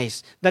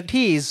recognize that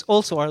He is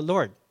also our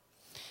Lord.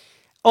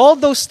 All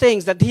those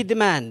things that He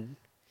demands,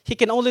 He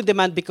can only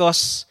demand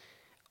because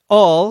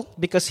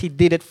He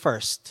did it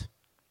first.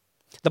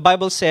 The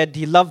Bible said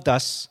He loved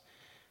us.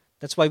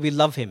 That's why we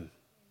love Him.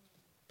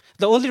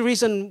 The only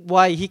reason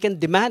why He can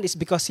demand is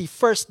because He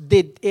first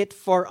did it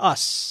for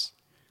us.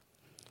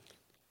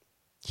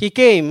 He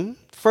came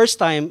first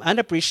time,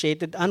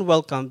 unappreciated,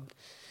 unwelcomed.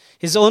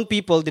 His own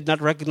people did not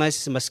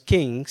recognize him as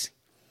kings.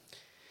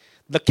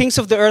 The kings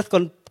of the earth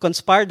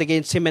conspired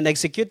against him and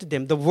executed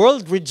him. The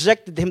world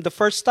rejected him the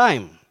first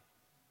time.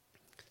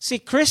 See,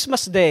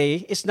 Christmas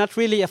Day is not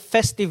really a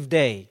festive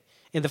day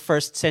in the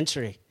first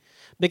century,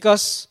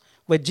 because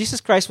when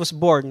Jesus Christ was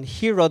born,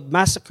 Herod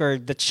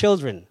massacred the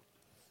children.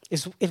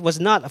 It was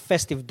not a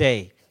festive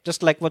day,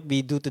 just like what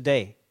we do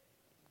today.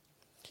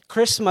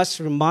 Christmas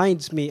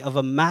reminds me of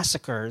a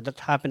massacre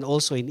that happened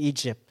also in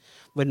Egypt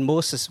when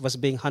Moses was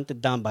being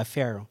hunted down by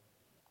Pharaoh.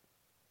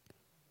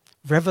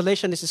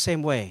 Revelation is the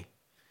same way.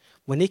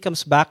 When he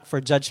comes back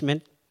for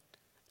judgment,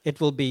 it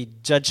will be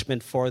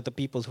judgment for the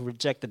people who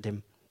rejected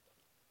him.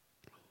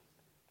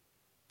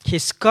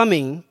 He's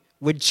coming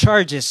with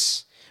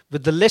charges,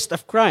 with the list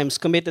of crimes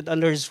committed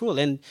under his rule.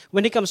 And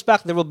when he comes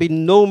back, there will be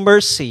no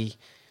mercy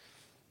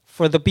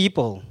for the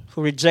people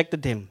who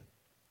rejected him.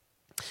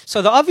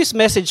 So the obvious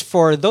message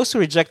for those who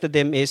rejected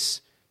him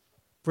is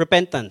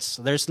repentance.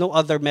 There's no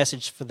other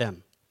message for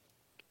them.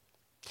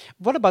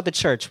 What about the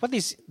church? What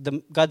is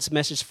God's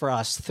message for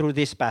us through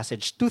this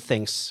passage? Two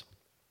things.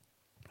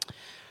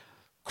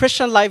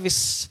 Christian life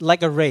is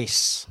like a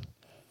race.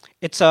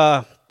 It's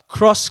a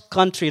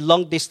cross-country,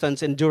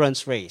 long-distance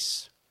endurance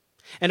race.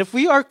 And if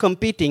we are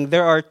competing,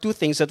 there are two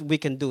things that we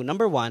can do.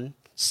 Number one,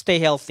 stay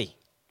healthy.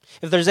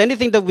 If there's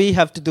anything that we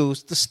have to do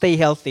is to stay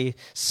healthy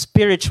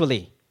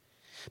spiritually.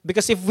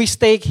 Because if we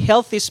stay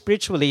healthy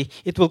spiritually,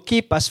 it will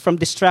keep us from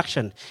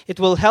distraction. It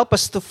will help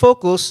us to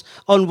focus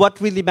on what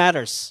really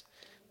matters.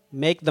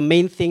 Make the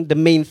main thing the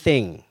main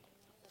thing.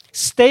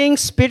 Staying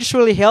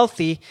spiritually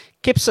healthy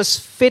keeps us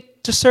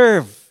fit to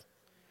serve.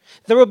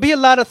 There will be a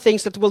lot of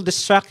things that will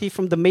distract you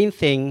from the main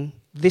thing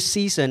this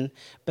season,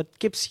 but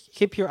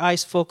keep your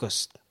eyes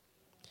focused.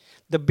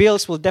 The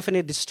bills will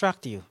definitely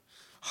distract you.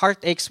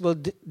 Heartaches will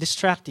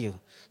distract you.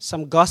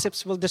 Some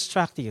gossips will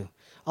distract you.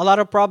 A lot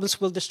of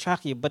problems will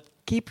distract you, but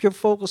keep your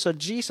focus on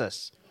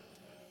Jesus.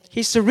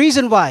 He's the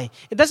reason why.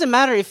 It doesn't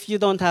matter if you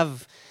don't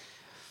have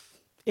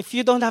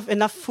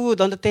enough food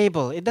on the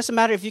table. It doesn't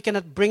matter if you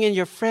cannot bring in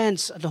your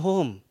friends at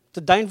home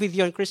to dine with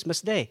you on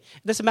Christmas Day.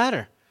 It doesn't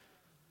matter.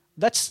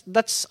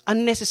 That's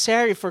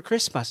unnecessary for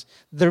Christmas.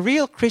 The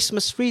real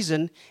Christmas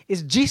reason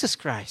is Jesus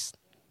Christ.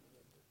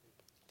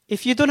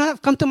 If you do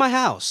not come to my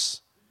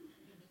house,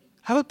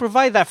 I will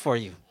provide that for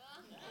you.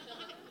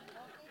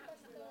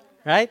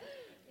 Right?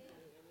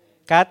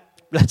 Kat,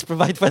 let's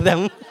provide for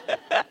them.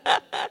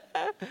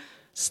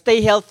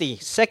 Stay healthy.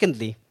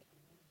 Secondly,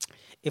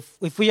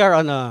 if we are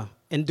on an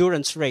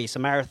endurance race, a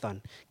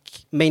marathon,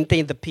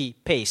 maintain the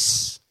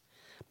pace.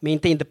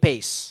 Maintain the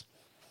pace.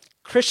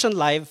 Christian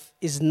life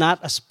is not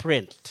a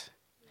sprint.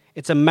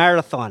 It's a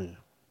marathon.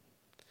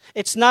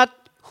 It's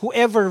not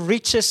whoever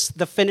reaches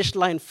the finish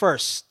line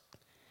first.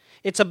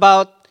 It's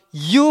about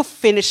you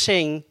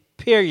finishing,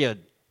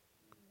 period.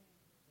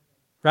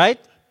 Right?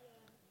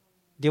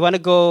 Do you want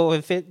to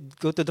go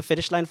to the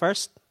finish line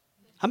first?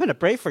 I'm going to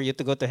pray for you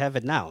to go to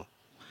heaven now.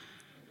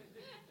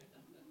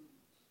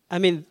 I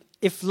mean,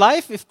 if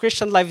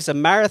Christian life is a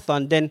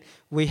marathon, then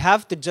we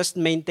have to just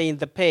maintain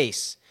the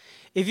pace.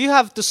 If you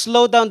have to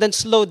slow down, then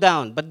slow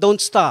down, but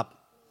don't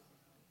stop.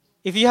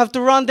 If you have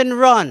to run, then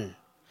run.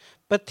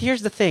 But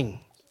here's the thing.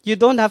 You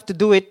don't have to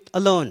do it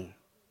alone.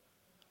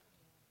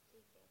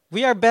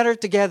 We are better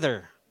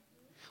together.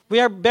 We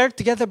are better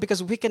together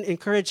because we can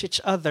encourage each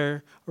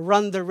other,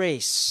 run the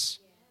race.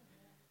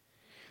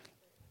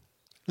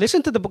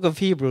 Listen to the book of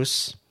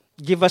Hebrews.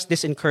 Give us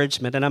this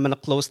encouragement, and I'm going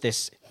to close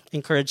this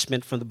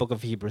encouragement from the book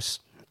of Hebrews.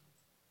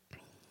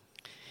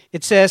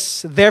 It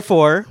says,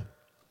 therefore,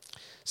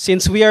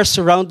 since we are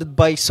surrounded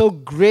by so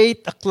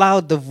great a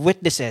cloud of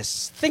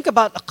witnesses. Think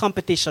about a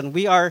competition.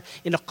 We are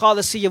in a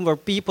coliseum where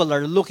people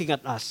are looking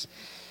at us.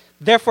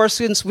 Therefore,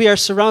 since we are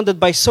surrounded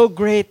by so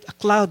great a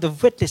cloud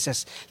of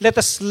witnesses, let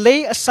us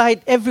lay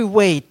aside every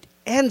weight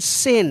and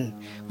sin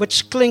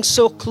which clings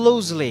so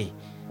closely.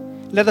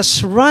 Let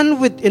us run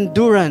with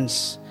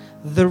endurance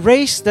the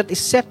race that is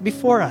set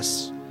before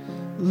us,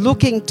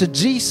 looking to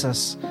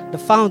Jesus, the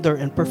founder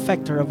and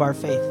perfecter of our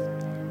faith.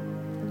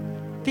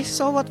 This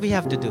is all what we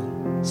have to do.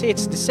 See,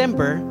 it's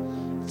December.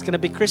 It's going to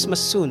be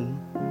Christmas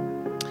soon.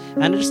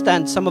 I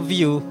understand some of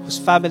you whose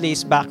family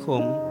is back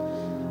home,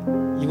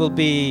 you will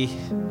be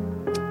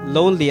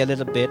lonely a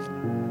little bit.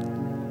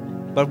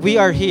 But we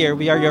are here.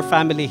 We are your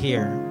family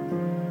here.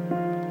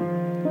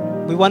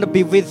 We want to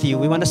be with you.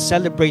 We want to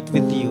celebrate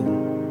with you.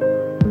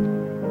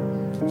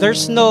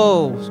 There's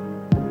no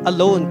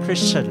alone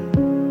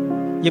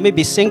Christian. You may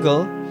be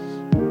single.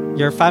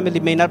 Your family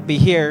may not be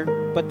here,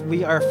 but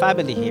we are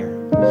family here.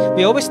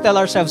 We always tell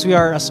ourselves we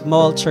are a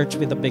small church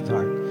with a big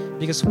heart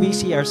because we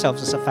see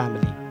ourselves as a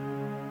family.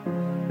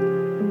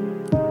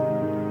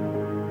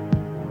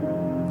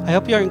 I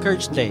hope you are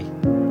encouraged today.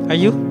 Are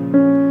you?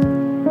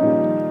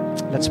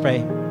 Let's pray.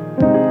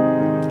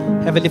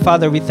 Heavenly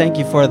Father, we thank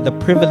you for the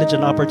privilege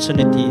and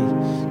opportunity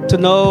to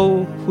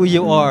know who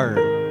you are,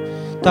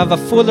 to have a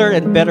fuller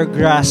and better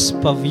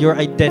grasp of your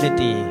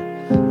identity,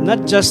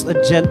 not just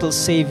a gentle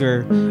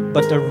Savior,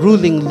 but a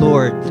ruling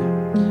Lord,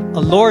 a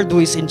Lord who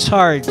is in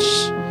charge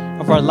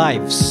of our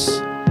lives,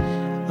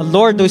 a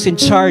Lord who is in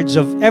charge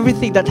of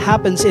everything that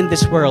happens in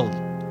this world.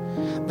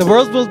 The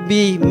world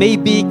may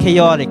be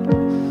chaotic.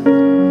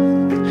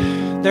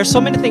 There are so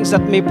many things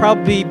that may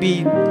probably be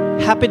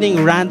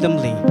happening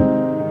randomly.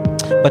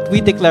 But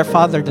we declare,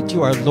 Father, that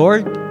you are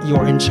Lord, you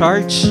are in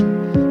charge,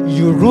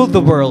 you rule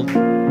the world.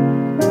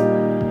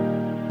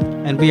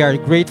 And we are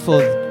grateful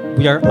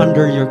we are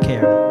under your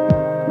care.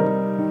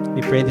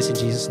 We pray this in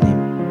Jesus' name.